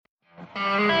You're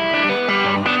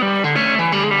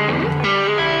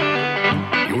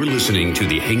listening to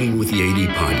the Hanging with the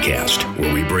AD podcast,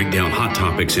 where we break down hot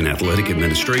topics in athletic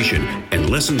administration and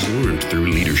lessons learned through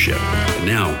leadership. And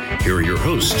now, here are your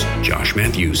hosts, Josh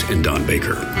Matthews and Don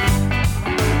Baker.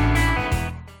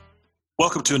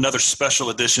 Welcome to another special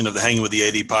edition of the Hanging with the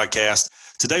AD podcast.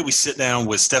 Today we sit down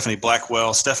with Stephanie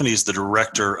Blackwell. Stephanie is the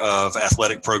Director of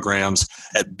Athletic Programs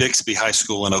at Bixby High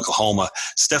School in Oklahoma.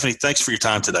 Stephanie, thanks for your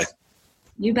time today.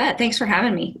 You bet. Thanks for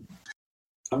having me.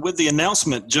 With the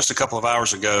announcement just a couple of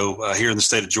hours ago here in the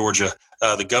state of Georgia,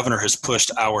 the governor has pushed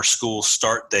our school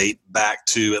start date back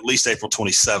to at least April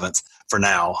 27th for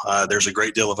now. There's a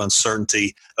great deal of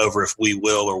uncertainty over if we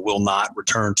will or will not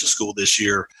return to school this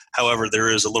year. However, there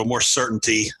is a little more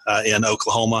certainty in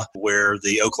Oklahoma, where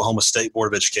the Oklahoma State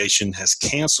Board of Education has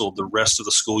canceled the rest of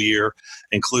the school year,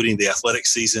 including the athletic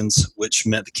seasons, which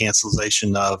meant the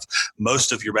cancellation of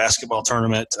most of your basketball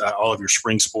tournament, all of your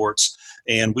spring sports.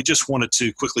 And we just wanted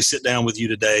to quickly sit down with you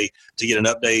today to get an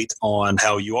update on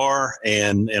how you are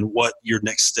and what your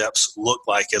next steps look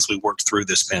like as we work through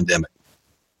this pandemic.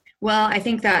 Well, I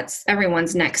think that's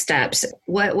everyone's next steps.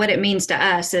 What it means to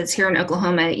us is here in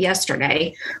Oklahoma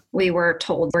yesterday, we were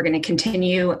told we're going to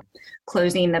continue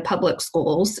closing the public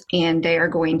schools, and they are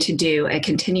going to do a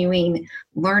continuing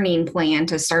learning plan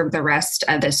to serve the rest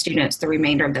of the students the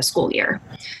remainder of the school year.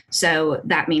 So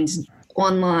that means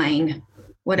online,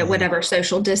 whatever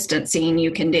social distancing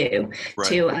you can do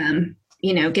to,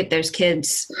 get those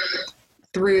kids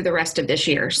through the rest of this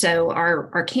year. So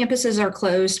our campuses are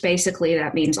closed. Basically,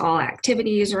 that means all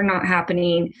activities are not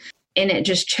happening. And it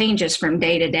just changes from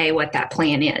day to day what that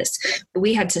plan is.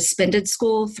 We had suspended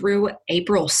school through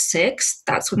April 6th.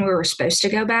 That's when we were supposed to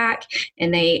go back.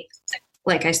 And they,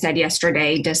 like I said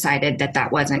yesterday, decided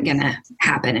that wasn't going to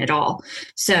happen at all.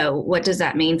 So what does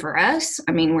that mean for us?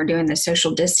 I mean, we're doing the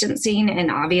social distancing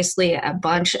and obviously a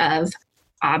bunch of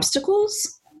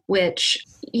obstacles, which,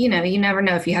 you never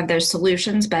know if you have those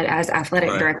solutions, but as athletic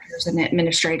directors and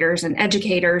administrators and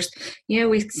educators,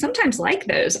 we sometimes like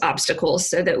those obstacles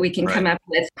so that we can come up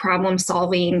with problem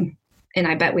solving. And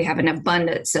I bet we have an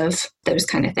abundance of those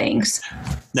kind of things.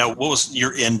 Now, what was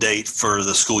your end date for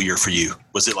the school year for you?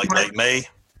 Was it like late May?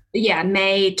 Yeah,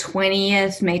 May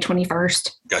 20th, May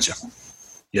 21st. Gotcha.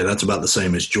 Yeah, that's about the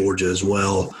same as Georgia as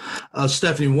well.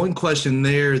 Stephanie, one question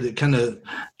there that kind of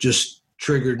just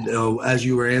triggered as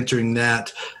you were answering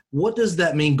that. What does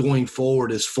that mean going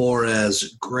forward as far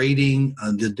as grading,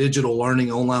 the digital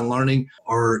learning, online learning?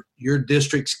 Are your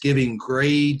districts giving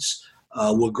grades?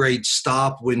 Will grades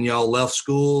stop when y'all left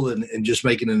school and just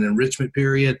making an enrichment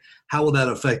period? How will that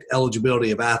affect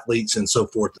eligibility of athletes and so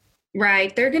forth?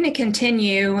 Right. They're going to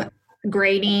continue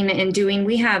grading and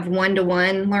we have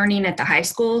one-to-one learning at the high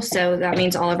school. So that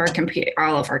means all of our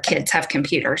kids have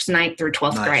computers, 9th through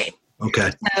 12th grade.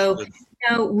 Okay. So,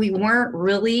 we weren't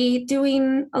really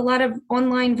doing a lot of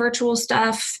online virtual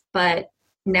stuff, but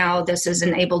now this has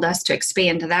enabled us to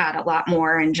expand to that a lot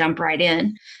more and jump right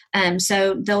in.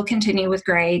 So they'll continue with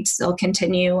grades. They'll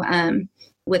continue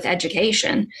with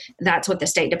education. That's what the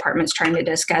State Department's trying to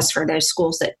discuss for those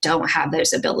schools that don't have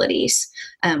those abilities.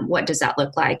 What does that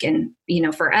look like? And,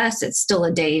 for us, it's still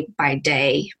a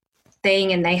day-by-day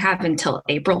thing, and they have until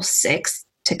April 6th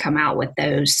to come out with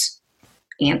those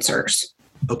answers.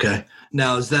 Okay.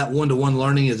 Now, is that one-to-one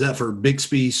learning, is that for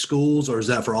Bixby schools or is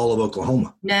that for all of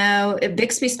Oklahoma? No,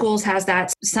 Bixby schools has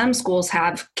that. Some schools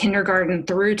have kindergarten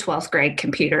through 12th grade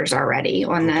computers already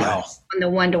on the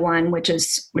one-to-one, which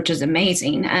is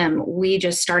amazing. We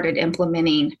just started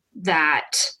implementing that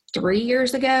 3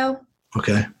 years ago.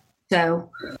 Okay.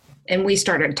 So, and we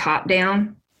started top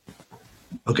down.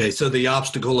 Okay, so the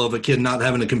obstacle of a kid not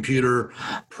having a computer,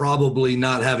 probably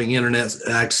not having internet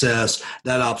access,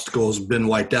 that obstacle has been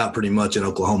wiped out pretty much in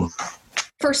Oklahoma.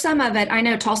 For some of it, I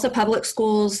know Tulsa Public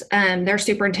Schools, their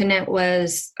superintendent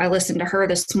I listened to her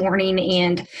this morning,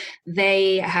 and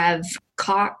they have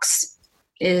Cox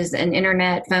is an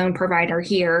internet phone provider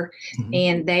here,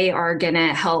 and they are going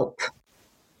to help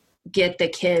get the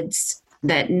kids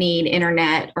that need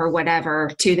internet or whatever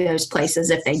to those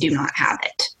places if they do not have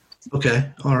it. Okay.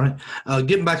 All right.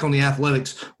 Getting back on the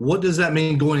athletics, what does that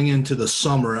mean going into the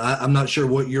summer? I'm not sure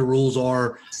what your rules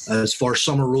are as far as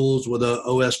summer rules with the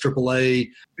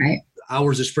OSAAA. Right.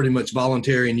 Ours is pretty much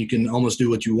voluntary and you can almost do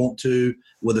what you want to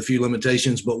with a few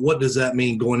limitations. But what does that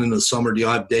mean going into the summer? Do you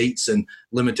have dates and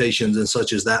limitations and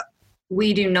such as that?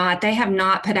 We do not. They have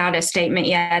not put out a statement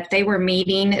yet. They were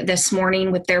meeting this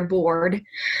morning with their board.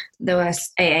 The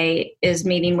OSAA is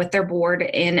meeting with their board.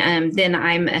 And then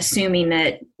I'm assuming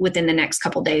that within the next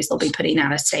couple of days, they'll be putting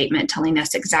out a statement telling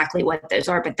us exactly what those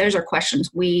are. But those are questions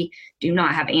we do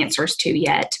not have answers to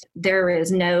yet. There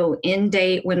is no end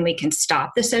date when we can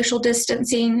stop the social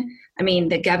distancing. I mean,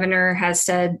 the governor has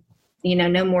said,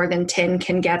 no more than 10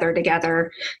 can gather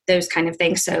together, those kind of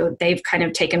things. So they've kind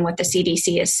of taken what the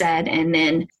CDC has said and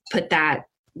then put that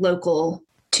local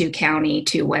to county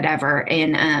to whatever.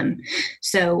 And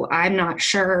so I'm not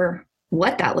sure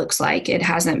what that looks like. It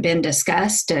hasn't been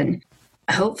discussed, and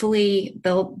hopefully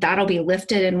that'll be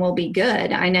lifted and we'll be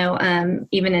good. I know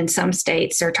even in some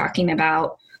states they're talking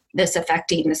about this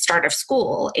affecting the start of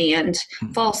school and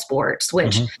fall sports,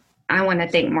 which I want to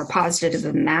think more positive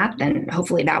than that, then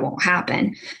hopefully that won't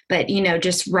happen. But,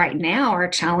 just right now, our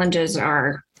challenges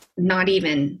are not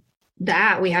even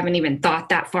that. We haven't even thought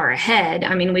that far ahead.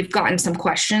 I mean, we've gotten some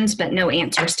questions, but no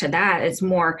answers to that. It's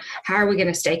more, how are we going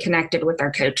to stay connected with our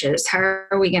coaches? How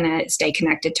are we going to stay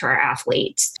connected to our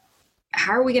athletes?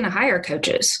 How are we going to hire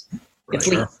coaches? And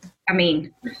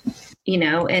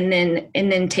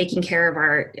then taking care of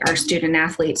our student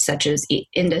athletes, such as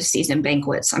end of season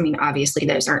banquets. I mean, obviously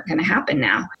those aren't going to happen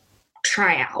now.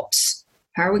 Tryouts.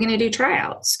 How are we going to do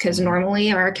tryouts? Because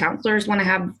normally our counselors want to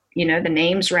have, the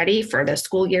names ready for the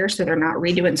school year, so they're not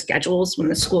redoing schedules when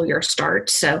the school year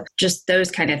starts. So just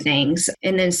those kind of things.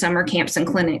 And then summer camps and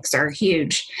clinics are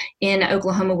huge. In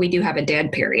Oklahoma, we do have a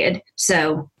dead period.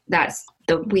 So that's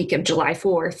the week of July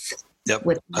 4th. Yep,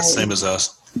 same as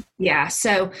us. Yeah.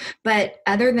 So, but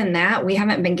other than that, we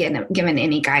haven't been given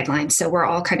any guidelines. So we're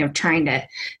all kind of trying to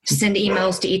send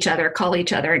emails to each other, call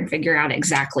each other, and figure out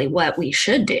exactly what we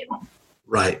should do.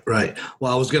 Right.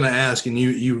 Well, I was going to ask, and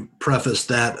you prefaced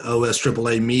that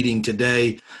OSAA meeting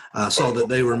today. I saw that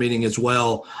they were meeting as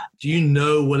well. Do you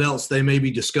know what else they may be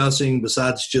discussing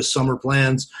besides just summer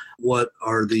plans? What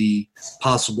are the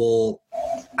possible,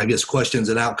 questions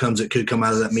and outcomes that could come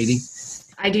out of that meeting?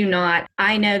 I do not.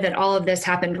 I know that all of this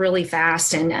happened really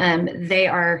fast, and they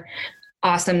are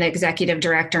awesome. The executive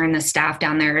director and the staff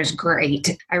down there is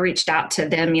great. I reached out to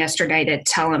them yesterday to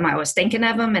tell them I was thinking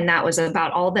of them, and that was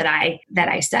about all that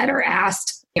I said or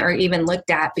asked or even looked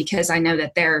at, because I know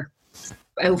that they're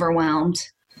overwhelmed,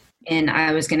 and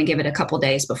I was going to give it a couple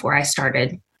days before I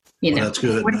started. That's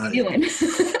good. What are you doing?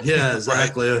 Yeah,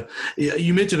 exactly.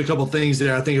 You mentioned a couple of things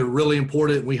there I think are really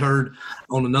important. We heard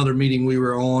on another meeting we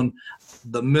were on,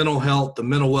 the mental health, the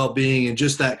mental well-being, and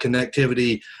just that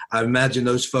connectivity. I imagine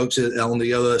those folks on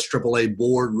the OSAA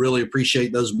board really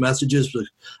appreciate those messages,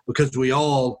 because we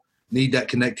all need that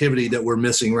connectivity that we're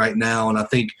missing right now. And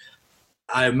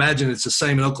I imagine it's the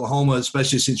same in Oklahoma,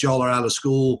 especially since y'all are out of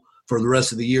school for the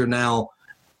rest of the year now.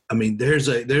 I mean,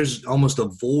 there's almost a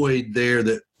void there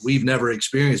that we've never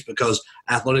experienced, because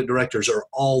athletic directors are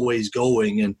always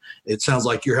going, and it sounds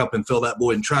like you're helping fill that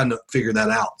void and trying to figure that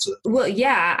out. So. Well,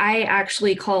 yeah, I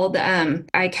actually called,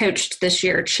 I coached this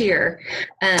year cheer,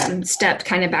 stepped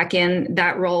kind of back in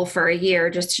that role for a year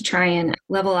just to try and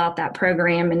level out that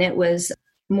program. And it was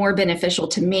more beneficial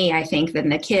to me, I think, than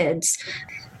the kids.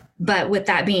 But with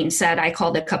that being said, I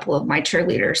called a couple of my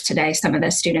cheerleaders today, some of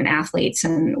the student athletes,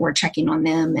 and we're checking on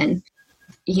them. And,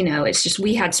 it's just,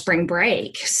 we had spring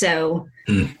break. So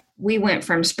we went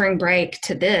from spring break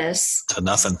to this. To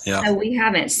nothing, yeah. So we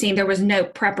haven't seen, there was no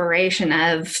preparation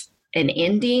of an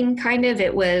ending, kind of.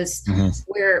 It was,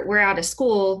 we're out of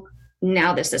school,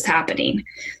 now this is happening.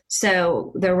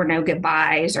 So there were no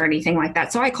goodbyes or anything like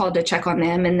that. So I called to check on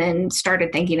them, and then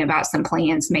started thinking about some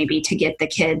plans maybe to get the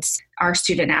kids, our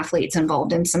student athletes,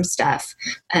 involved in some stuff.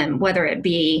 Whether it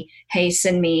be, hey,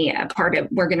 send me a part of,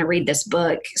 we're going to read this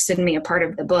book, send me a part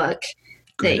of the book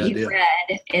that you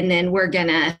read, and then we're going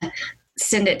to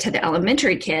send it to the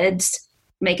elementary kids,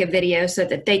 make a video so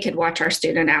that they could watch our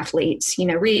student athletes,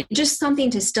 read, just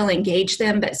something to still engage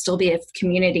them, but still be a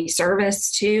community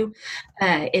service too.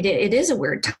 It is a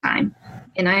weird time,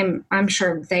 and I'm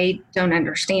sure they don't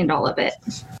understand all of it.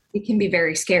 It can be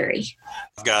very scary.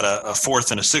 I've got a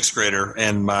fourth and a sixth grader,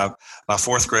 and my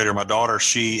fourth grader, my daughter,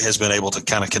 she has been able to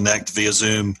kind of connect via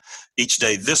Zoom each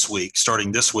day this week,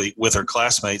 starting this week, with her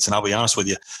classmates. And I'll be honest with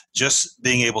you, just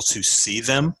being able to see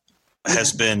them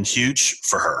has been huge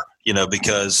for her,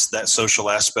 because that social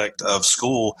aspect of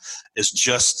school is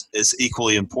just as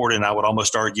equally important. I would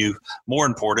almost argue more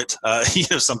important,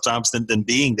 sometimes than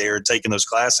being there and taking those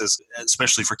classes,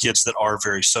 especially for kids that are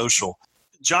very social.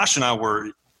 Josh and I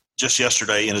were just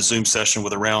yesterday in a Zoom session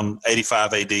with around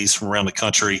 85 ADs from around the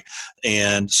country.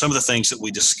 And some of the things that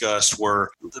we discussed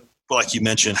were like you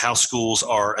mentioned, how schools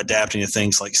are adapting to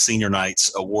things like senior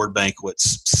nights, award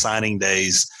banquets, signing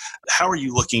days. How are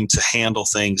you looking to handle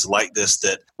things like this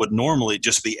that would normally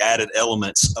just be added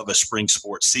elements of a spring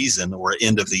sports season or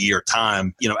end of the year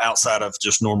time, outside of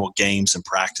just normal games and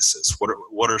practices?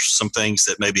 What are some things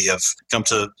that maybe have come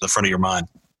to the front of your mind?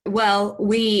 Well,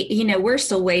 we're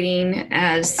still waiting,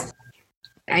 as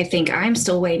I think I'm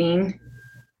still waiting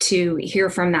to hear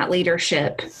from that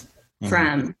leadership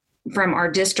from our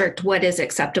district, what is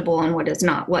acceptable and what is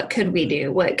not. What could we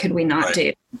do? What could we not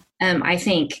do? I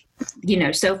think,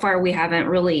 so far we haven't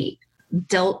really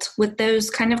dealt with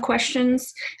those kind of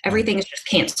questions. Everything is just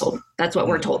canceled. That's what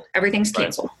we're told. Everything's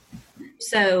canceled.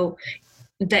 So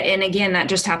and again, that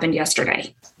just happened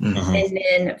yesterday. And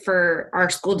then for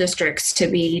our school districts to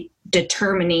be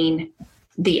determining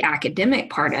the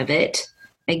academic part of it,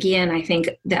 again, I think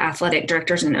the athletic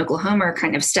directors in Oklahoma are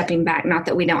kind of stepping back, not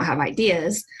that we don't have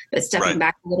ideas, but stepping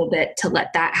back a little bit to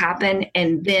let that happen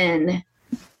and then,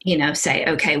 say,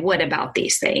 okay, what about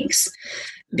these things?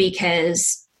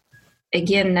 Because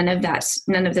again, none of this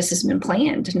has been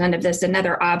planned. None of this,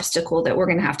 another obstacle that we're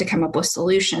going to have to come up with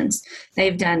solutions.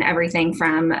 They've done everything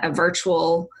from a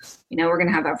virtual, we're going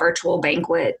to have a virtual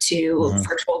banquet to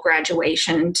virtual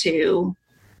graduation to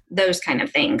those kind of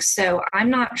things. So I'm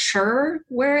not sure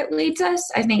where it leads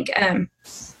us. I think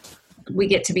we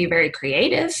get to be very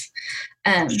creative.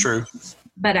 It's true.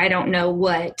 But I don't know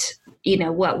what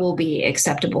will be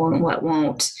acceptable and what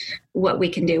won't, what we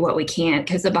can do, what we can't,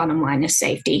 because the bottom line is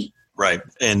safety. Right.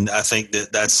 And I think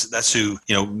that's who,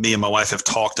 me and my wife have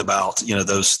talked about,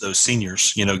 those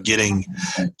seniors,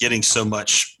 getting so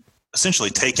much essentially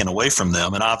taken away from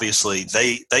them. And obviously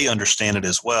they understand it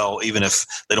as well, even if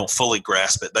they don't fully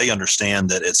grasp it. They understand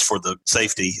that it's for the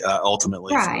safety,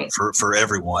 ultimately for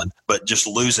everyone. But just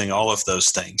losing all of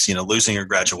those things, losing a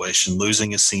graduation,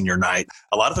 losing a senior night,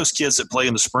 a lot of those kids that play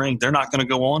in the spring, they're not going to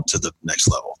go on to the next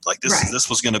level. Like this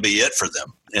was going to be it for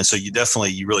them. And so you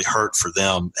really hurt for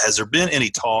them. Has there been any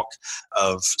talk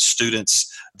of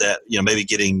students that, maybe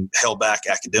getting held back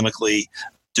academically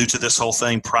due to this whole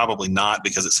thing? Probably not,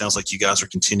 because it sounds like you guys are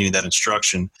continuing that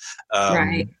instruction.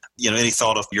 Any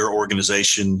thought of your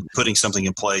organization putting something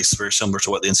in place very similar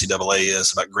to what the NCAA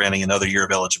is about granting another year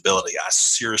of eligibility? I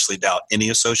seriously doubt any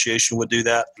association would do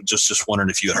that. Just wondering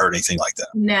if you had heard anything like that.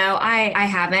 No, I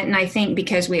haven't. And I think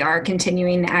because we are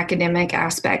continuing the academic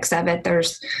aspects of it,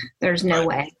 there's no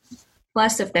way.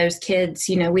 Plus, if those kids,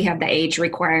 we have the age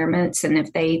requirements, and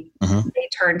if they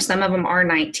turn, some of them are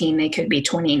 19, they could be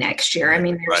 20 next year. I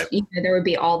mean, there would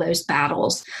be all those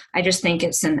battles. I just think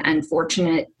it's an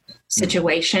unfortunate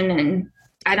situation, and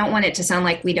I don't want it to sound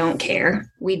like we don't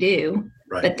care. We do.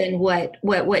 Right. But then what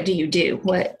do you do?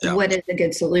 What is a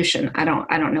good solution? I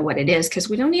don't know what it is, because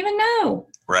we don't even know.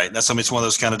 Right. That's it's one of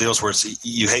those kind of deals where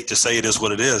you hate to say it is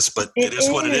what it is, but it is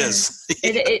what it is.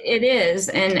 It is.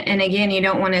 And again, you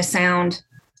don't want to sound,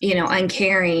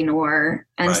 uncaring or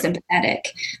unsympathetic.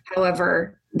 Right.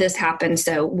 However, this happened.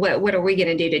 So what are we going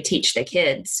to do to teach the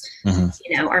kids,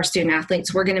 our student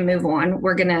athletes? We're going to move on.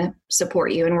 We're going to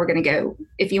support you. And we're going to go,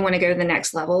 if you want to go to the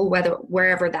next level,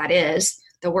 wherever that is,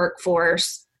 the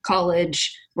workforce,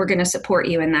 college, we're going to support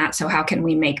you in that. So how can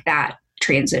we make that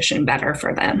transition better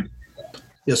for them?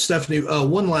 Yeah, Stephanie,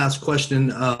 one last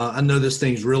question. I know this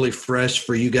thing's really fresh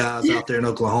for you guys out there in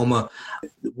Oklahoma.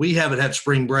 We haven't had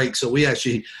spring break, so we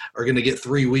actually are going to get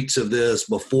 3 weeks of this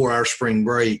before our spring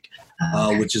break,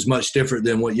 which is much different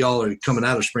than what y'all are coming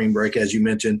out of spring break, as you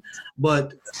mentioned.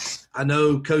 But I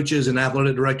know coaches and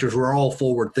athletic directors were all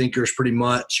forward thinkers pretty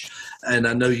much, and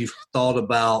I know you've thought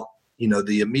about,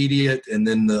 the immediate and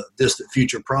then the distant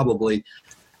future probably.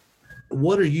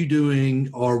 What are you doing,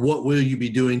 or what will you be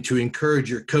doing to encourage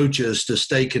your coaches to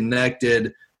stay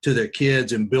connected to their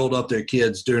kids and build up their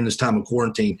kids during this time of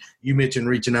quarantine? You mentioned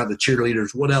reaching out to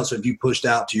cheerleaders. What else have you pushed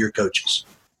out to your coaches?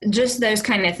 Just those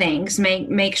kind of things.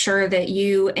 Make sure that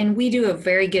and we do a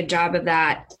very good job of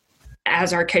that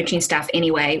as our coaching staff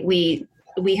anyway. We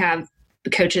have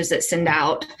coaches that send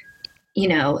out,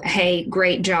 hey,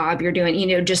 great job you're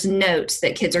doing, just notes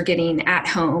that kids are getting at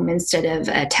home instead of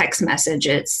a text message.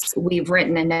 We've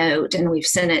written a note and we've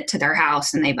sent it to their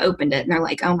house and they've opened it and they're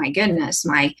like, oh my goodness,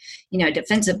 my,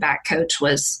 defensive back coach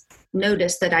was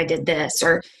noticed that I did this,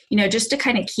 or, just to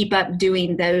kind of keep up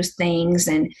doing those things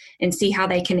and see how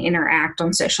they can interact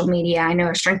on social media. I know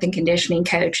a strength and conditioning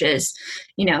coach is,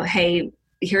 hey,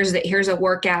 here's a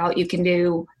workout you can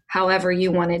do however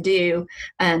you want to do,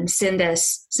 send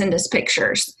us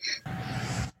pictures.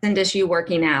 Send us you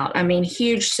working out. I mean,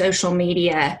 huge social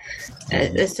media,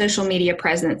 the social media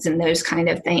presence and those kind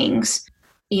of things.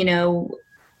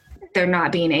 they're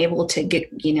not being able to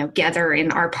gather,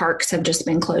 and our parks have just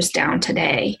been closed down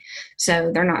today.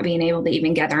 So they're not being able to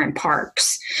even gather in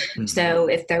parks. Mm-hmm. So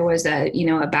if there was a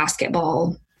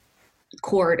basketball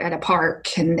court at a park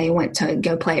and they went to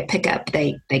go play a pickup,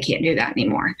 they can't do that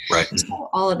anymore. Right. So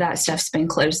all of that stuff's been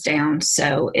closed down.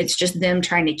 So it's just them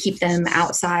trying to keep them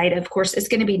outside. Of course, it's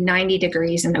going to be 90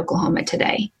 degrees in Oklahoma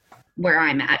today, where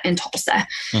I'm at in Tulsa.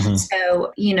 Mm-hmm.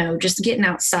 So, just getting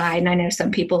outside. And I know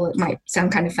some people, it might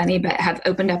sound kind of funny, but have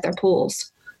opened up their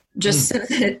pools just so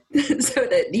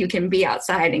that you can be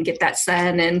outside and get that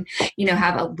sun and,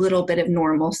 have a little bit of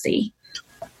normalcy.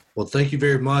 Well, thank you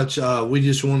very much. We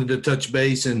just wanted to touch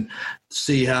base and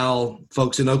see how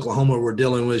folks in Oklahoma were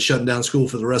dealing with shutting down school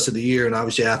for the rest of the year, and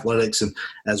obviously athletics. And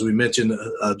as we mentioned,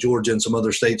 Georgia and some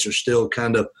other states are still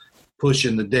kind of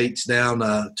pushing the dates down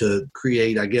to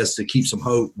create, I guess, to keep some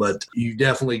hope. But you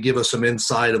definitely give us some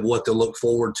insight of what to look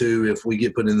forward to if we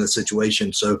get put in this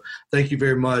situation. So thank you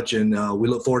very much, and we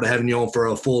look forward to having you on for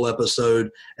a full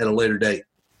episode at a later date.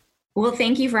 Well,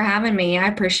 thank you for having me. I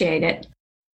appreciate it.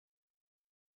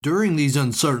 During these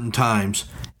uncertain times,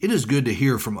 it is good to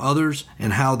hear from others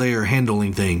and how they are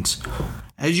handling things.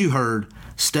 As you heard,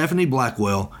 Stephanie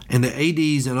Blackwell and the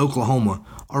ADs in Oklahoma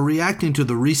are reacting to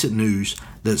the recent news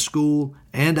that school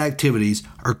and activities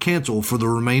are canceled for the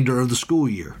remainder of the school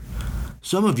year.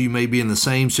 Some of you may be in the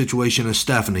same situation as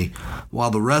Stephanie, while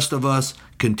the rest of us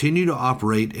continue to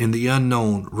operate in the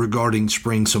unknown regarding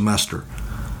spring semester.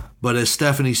 But as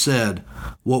Stephanie said,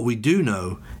 what we do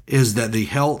know is that the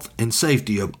health and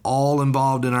safety of all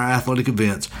involved in our athletic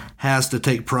events has to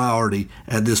take priority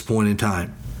at this point in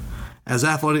time. As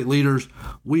athletic leaders,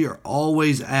 we are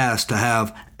always asked to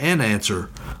have an answer,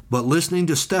 but listening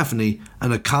to Stephanie,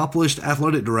 an accomplished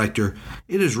athletic director,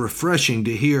 it is refreshing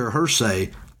to hear her say,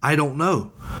 "I don't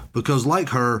know," because like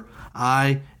her,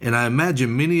 and I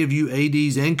imagine many of you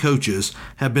ADs and coaches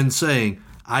have been saying,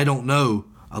 "I don't know,"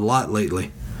 a lot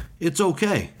lately. It's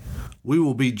okay. We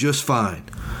will be just fine.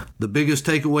 The biggest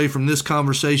takeaway from this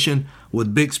conversation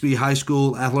with Bixby High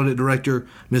School Athletic Director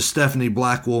Miss Stephanie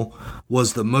Blackwell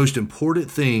was the most important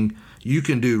thing you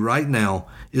can do right now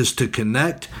is to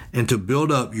connect and to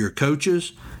build up your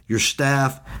coaches, your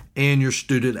staff, and your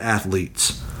student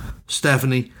athletes.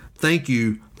 Stephanie, thank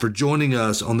you for joining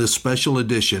us on this special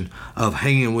edition of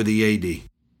Hanging with the AD.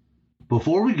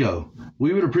 Before we go,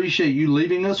 we would appreciate you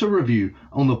leaving us a review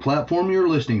on the platform you're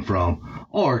listening from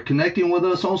or connecting with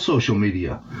us on social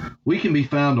media. We can be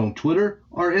found on Twitter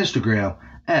or Instagram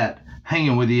at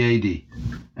Hanging with the AD.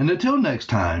 And until next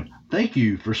time, thank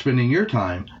you for spending your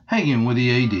time hanging with the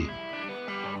AD.